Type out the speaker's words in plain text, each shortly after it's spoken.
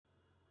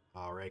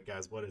All right,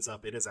 guys, what is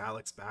up? It is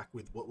Alex back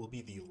with what will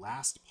be the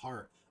last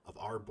part of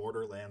our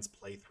Borderlands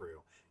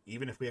playthrough.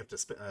 Even if we have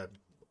to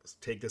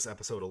take this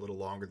episode a little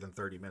longer than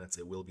 30 minutes,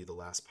 it will be the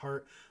last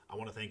part. I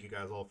want to thank you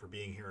guys all for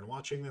being here and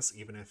watching this,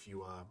 even if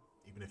you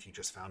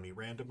just found me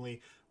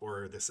randomly,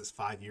 or this is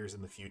 5 years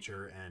in the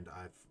future and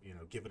I've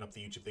given up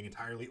the YouTube thing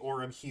entirely,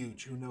 or I'm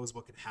huge. Who knows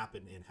what could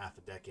happen in half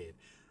a decade?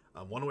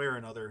 One way or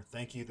another,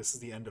 thank you. This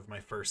is the end of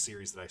my first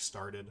series that I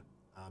started,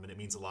 and it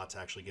means a lot to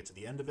actually get to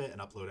the end of it and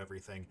upload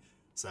everything.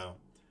 So,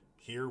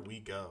 here we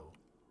go.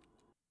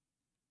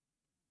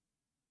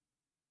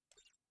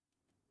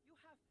 You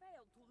have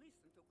failed to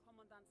listen to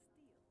Commandant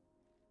Steele.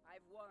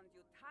 I've warned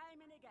you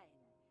time and again,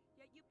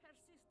 yet you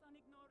persist on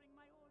ignoring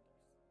my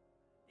orders.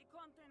 The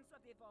contents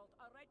of the vault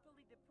are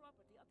rightfully the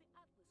property of the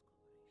Atlas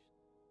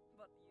Corporation.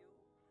 But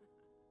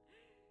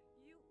you,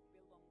 you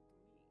belong to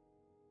me.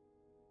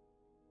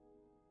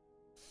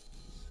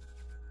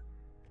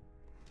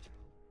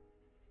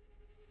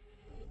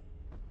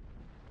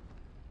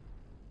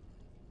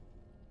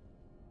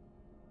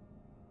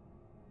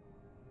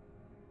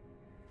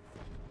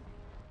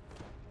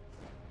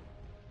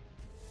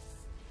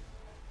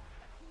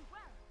 King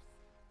Wells!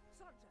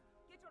 Sergeant,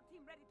 get your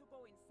team ready to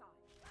go inside.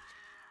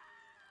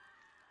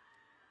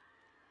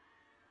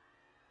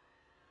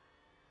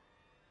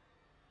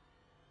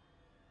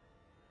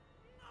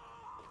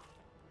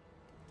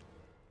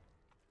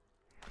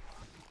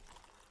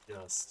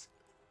 Just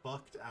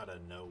fucked out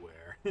of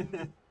nowhere. Don't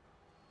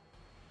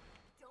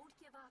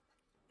give up.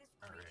 This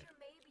All right. creature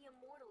may be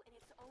immortal in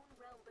its own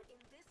realm, but in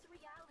this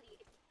reality,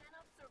 it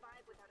cannot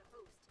survive without a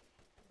host.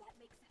 And that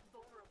makes it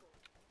vulnerable.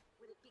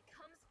 When it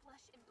becomes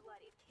flesh and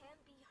blood, it can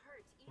be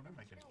hurt, What even am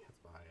I getting killed. hit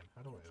by, and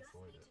how do I You just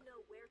avoid need it? to know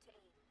where to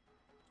aim.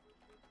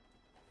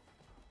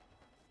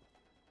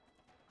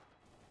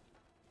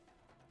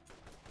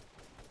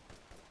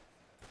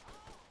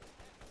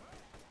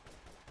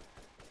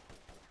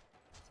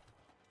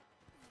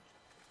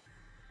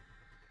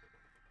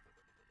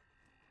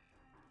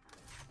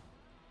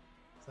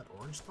 Is that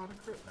orange spot a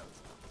crit? No, it's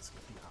not. It's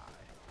gonna be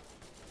high.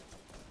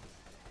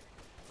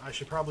 I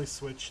should probably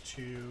switch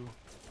to...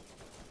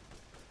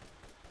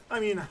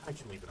 I mean, I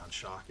can leave it on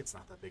shock. It's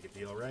not that big a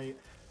deal, right?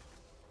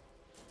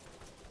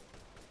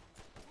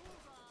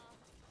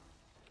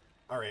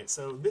 Alright,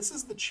 so this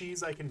is the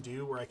cheese I can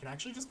do where I can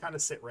actually just kind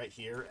of sit right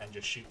here and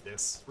just shoot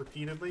this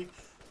repeatedly.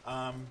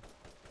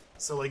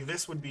 So, like,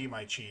 this would be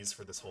my cheese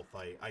for this whole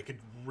fight. I could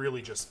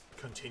really just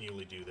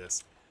continually do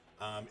this.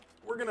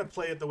 We're gonna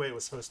play it the way it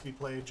was supposed to be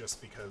played,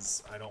 just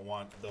because I don't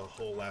want the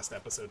whole last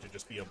episode to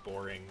just be a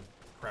boring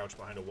crouch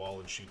behind a wall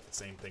and shoot the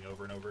same thing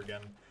over and over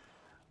again.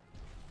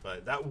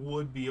 But that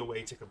would be a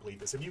way to complete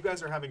this. If you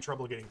guys are having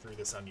trouble getting through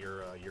this on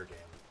your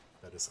game,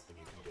 that is something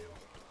you can do.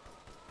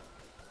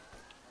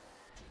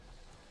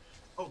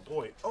 Oh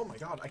boy, oh my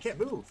god, I can't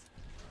move!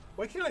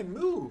 Why can't I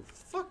move?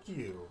 Fuck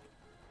you!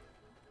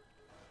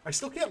 I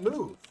still can't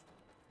move!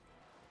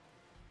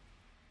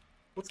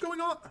 What's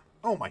going on?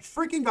 Oh my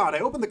freaking god, I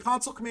opened the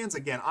console commands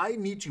again. I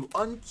need to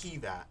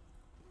unkey that.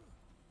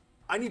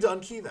 I need to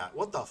unkey that.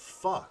 What the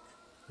fuck?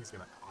 He's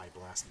gonna eye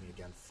blast me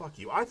again. Fuck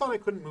you. I thought I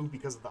couldn't move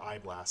because of the eye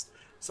blast,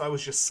 so I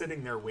was just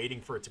sitting there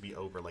waiting for it to be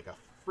over like a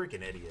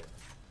freaking idiot.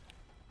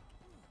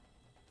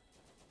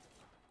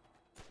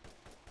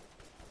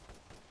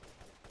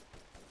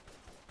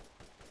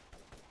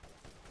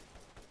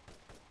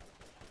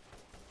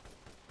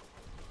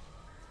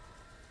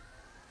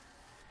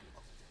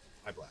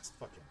 Eye blast.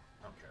 Fuck him.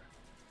 I don't care.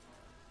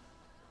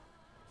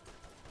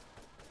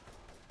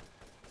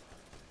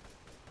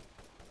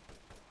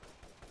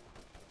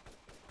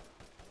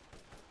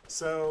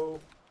 So,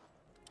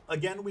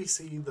 again, we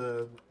see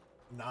the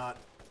not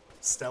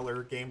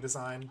stellar game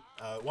design.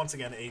 Once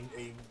again,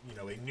 a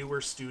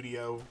newer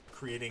studio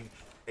creating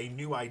a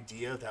new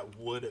idea that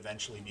would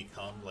eventually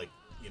become like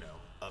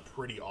a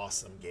pretty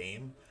awesome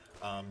game.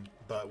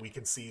 But we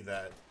can see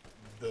that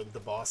the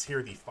boss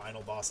here, the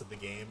final boss of the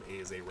game,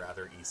 is a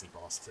rather easy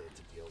boss to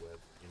deal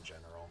with in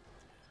general.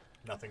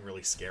 Nothing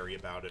really scary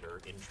about it or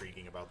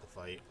intriguing about the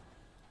fight.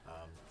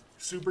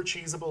 Super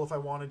cheesable if I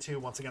wanted to.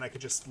 Once again, I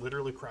could just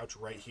literally crouch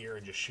right here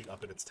and just shoot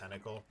up at its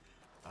tentacle.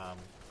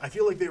 I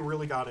feel like they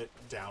really got it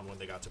down when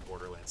they got to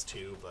Borderlands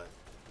 2, but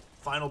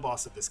final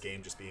boss of this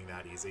game just being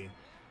that easy.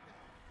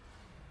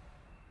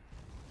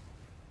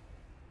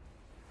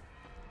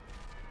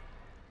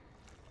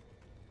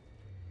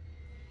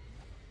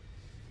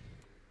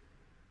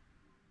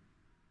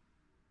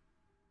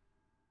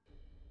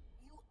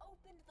 You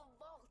opened the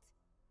vault!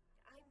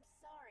 I'm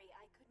sorry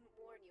I couldn't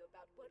warn you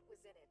about what was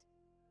in it.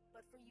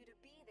 But for you to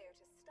be there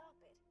to stop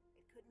it,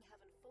 it couldn't have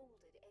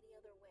unfolded any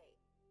other way.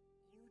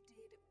 You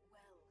did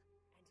well,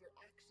 and your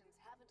actions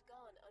haven't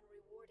gone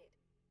unrewarded.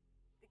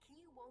 The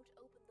key won't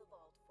open the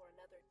vault for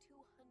another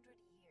 200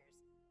 years,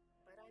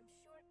 but I'm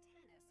sure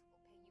Tanis will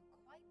pay you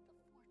quite the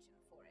fortune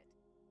for it.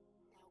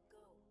 Now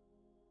go.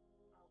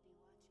 I'll be watching.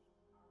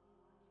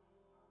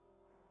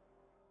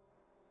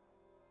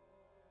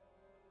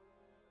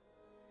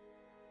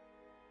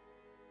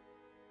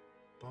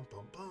 Bum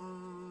bum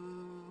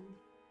bum.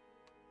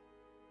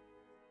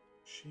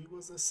 She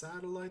was a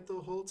satellite the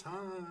whole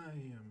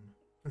time.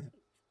 Ooh,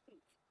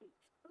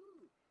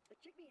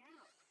 but check me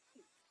out.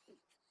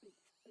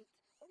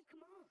 Oh,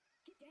 come on,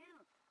 get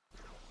down.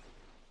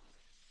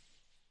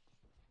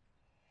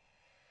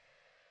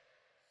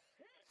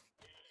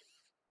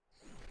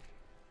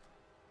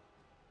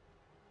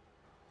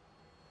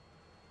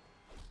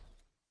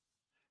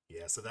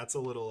 Yeah, so that's a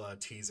little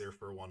teaser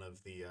for one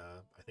of the,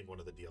 I think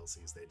one of the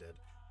DLCs they did.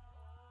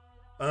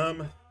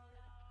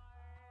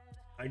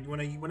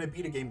 When I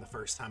beat a game the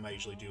first time, I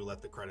usually do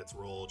let the credits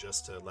roll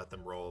just to let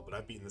them roll. But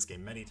I've beaten this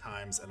game many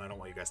times, and I don't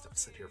want you guys to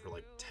sit here for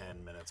like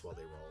 10 minutes while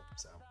they roll.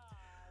 So,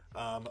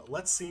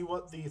 let's see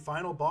what the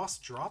final boss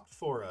dropped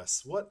for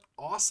us. What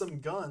awesome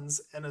guns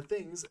and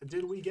things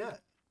did we get?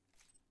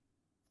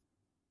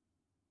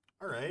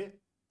 All right,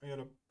 we got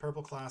a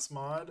purple class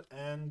mod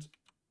and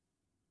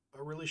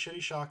a really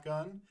shitty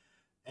shotgun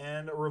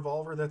and a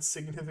revolver that's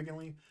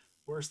significantly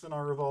worse than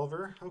our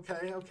revolver.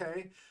 Okay,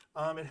 okay.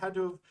 It had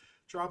to have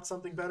dropped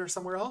something better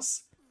somewhere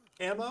else.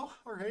 Ammo,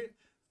 all right.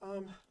 All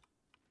right.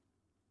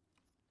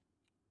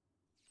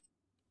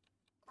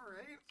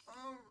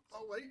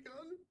 A light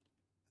gun.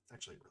 It's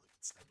actually a really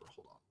good sniper.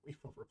 Hold on, we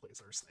will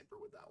replace our sniper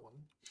with that one.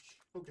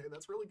 Okay,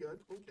 that's really good.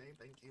 Okay,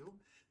 thank you.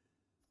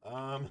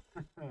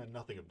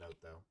 Nothing of note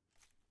though.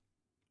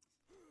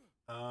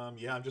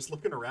 Yeah, I'm just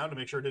looking around to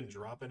make sure it didn't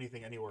drop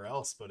anything anywhere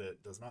else, but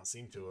it does not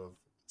seem to have.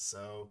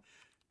 So,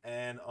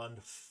 an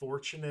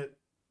unfortunate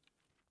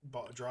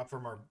drop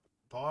from our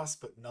boss,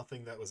 but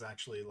nothing that was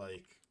actually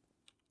like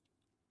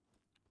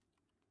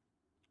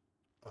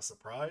a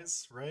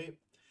surprise, right?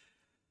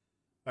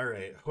 All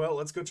right, well,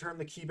 let's go turn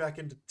the key back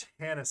into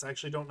Tanis. I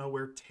actually don't know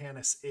where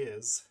Tanis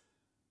is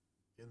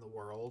in the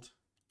world.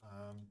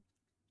 I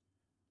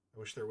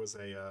wish there was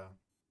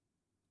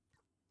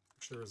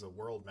a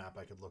world map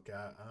I could look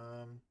at.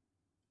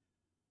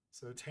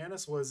 So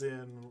Tanis was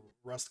in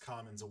Rust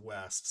Commons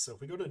West. So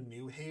if we go to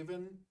New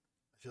Haven,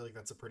 I feel like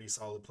that's a pretty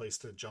solid place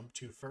to jump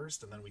to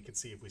first, and then we can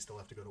see if we still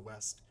have to go to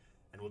West,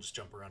 and we'll just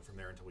jump around from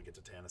there until we get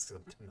to Tanis,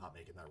 because I'm not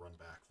making that run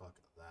back. Fuck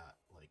that.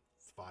 Like,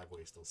 5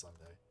 ways till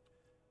Sunday.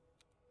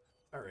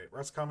 Alright,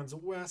 Rust Commons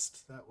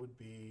West. That would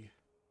be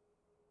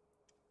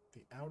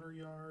the Outer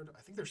Yard.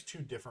 I think there's 2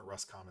 different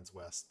Rust Commons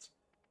West.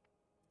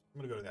 I'm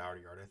going to go to the Outer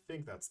Yard. I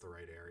think that's the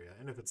right area.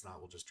 And if it's not,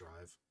 we'll just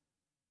drive.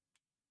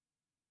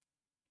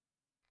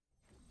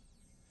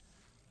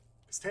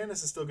 Because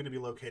Tanis is still going to be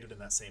located in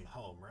that same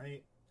home,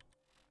 right?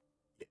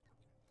 Yeah.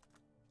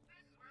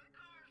 This is where the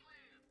cars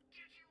live.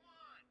 Get you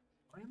one.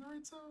 Am I in the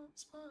right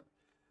spot?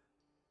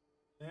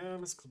 Yeah,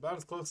 I'm about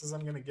as close as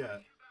I'm going to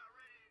get.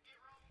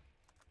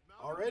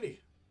 Alrighty.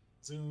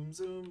 Zoom,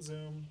 zoom,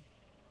 zoom.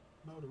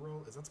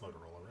 Motorola. That's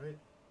Motorola, right?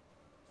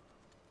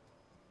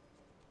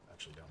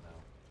 Actually don't know.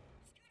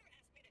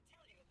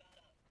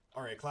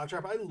 Alright,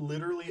 Claptrap, I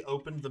literally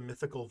opened the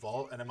mythical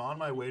vault and I'm on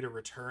my way to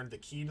return the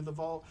key to the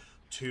vault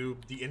to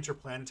the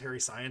interplanetary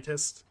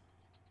scientist.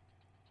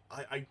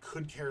 I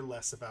could care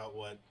less about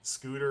what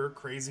Scooter,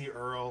 Crazy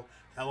Earl,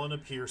 Helena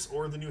Pierce,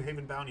 or the New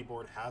Haven Bounty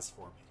Board has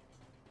for me.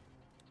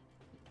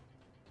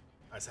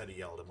 I just had to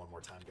yell at him one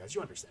more time, guys.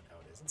 You understand how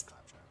it is. It's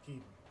Claptrap.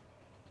 He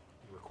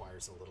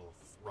requires a little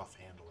rough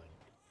handling.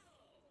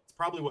 It's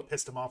probably what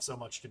pissed him off so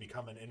much to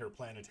become an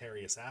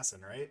interplanetary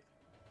assassin, right?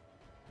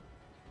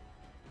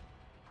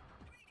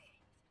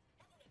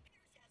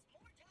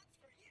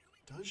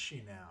 Does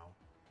she now?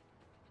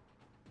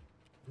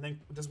 And then,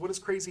 what does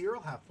Crazy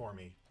Earl have for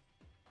me?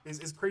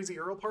 Is Crazy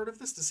Earl part of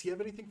this? Does he have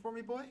anything for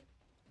me, boy?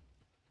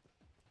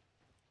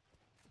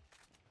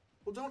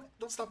 Well,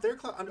 don't stop there,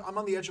 I'm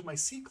on the edge of my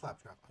seat,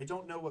 Claptrap. I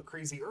don't know what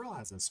Crazy Earl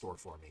has in store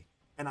for me,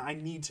 and I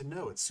need to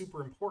know. It's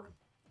super important.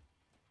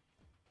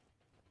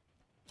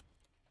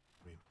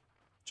 I mean,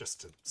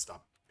 just to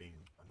stop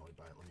being annoyed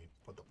by it, let me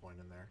put the point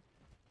in there.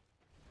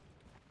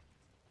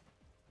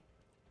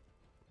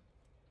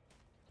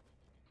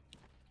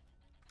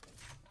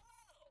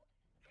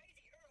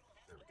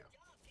 There we go.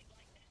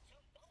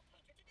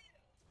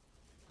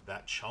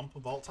 That chump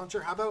Vault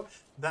Hunter? How about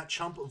that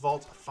chump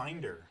Vault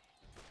Finder?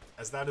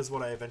 As that is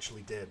what I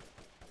eventually did.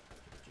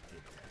 Get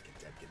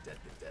dead, get dead,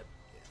 get dead.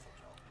 Yeah, fuck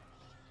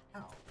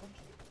y'all. Ow, fuck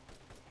you.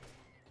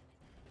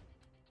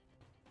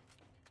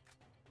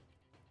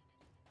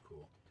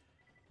 Cool.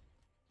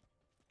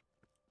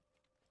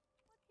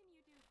 What can you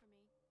do for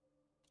me?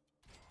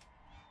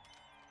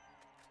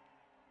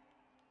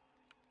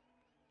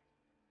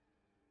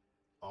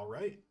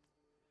 Alright.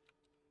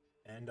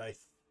 And I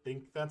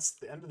think that's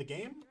the end of the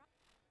game.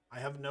 I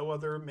have no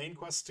other main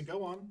quests to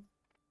go on.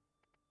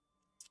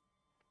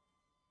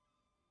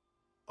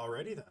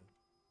 Alrighty then.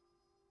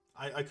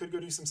 I could go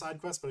do some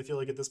side quests, but I feel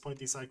like at this point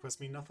these side quests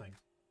mean nothing.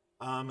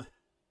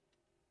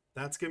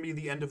 That's gonna be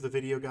the end of the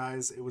video,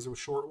 guys. It was a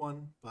short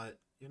one, but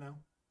you know,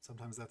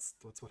 sometimes that's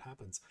what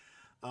happens.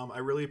 I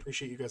really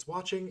appreciate you guys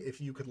watching. If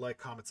you could like,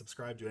 comment,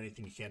 subscribe, do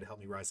anything you can to help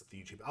me rise up the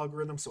YouTube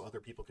algorithm so other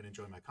people can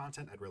enjoy my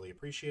content, I'd really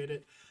appreciate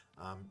it.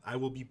 I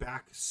will be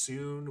back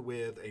soon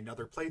with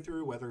another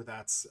playthrough, whether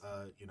that's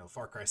you know,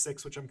 Far Cry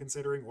 6, which I'm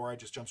considering, or I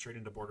just jump straight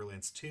into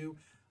Borderlands 2.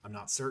 I'm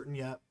not certain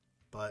yet,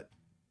 but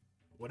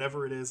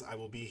Whatever it is, I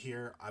will be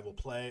here. I will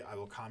play. I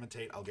will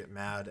commentate. I'll get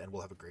mad, and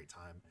we'll have a great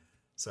time.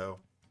 So,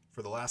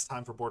 for the last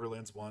time for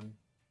Borderlands 1,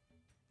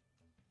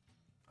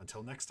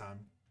 until next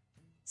time,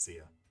 see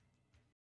ya.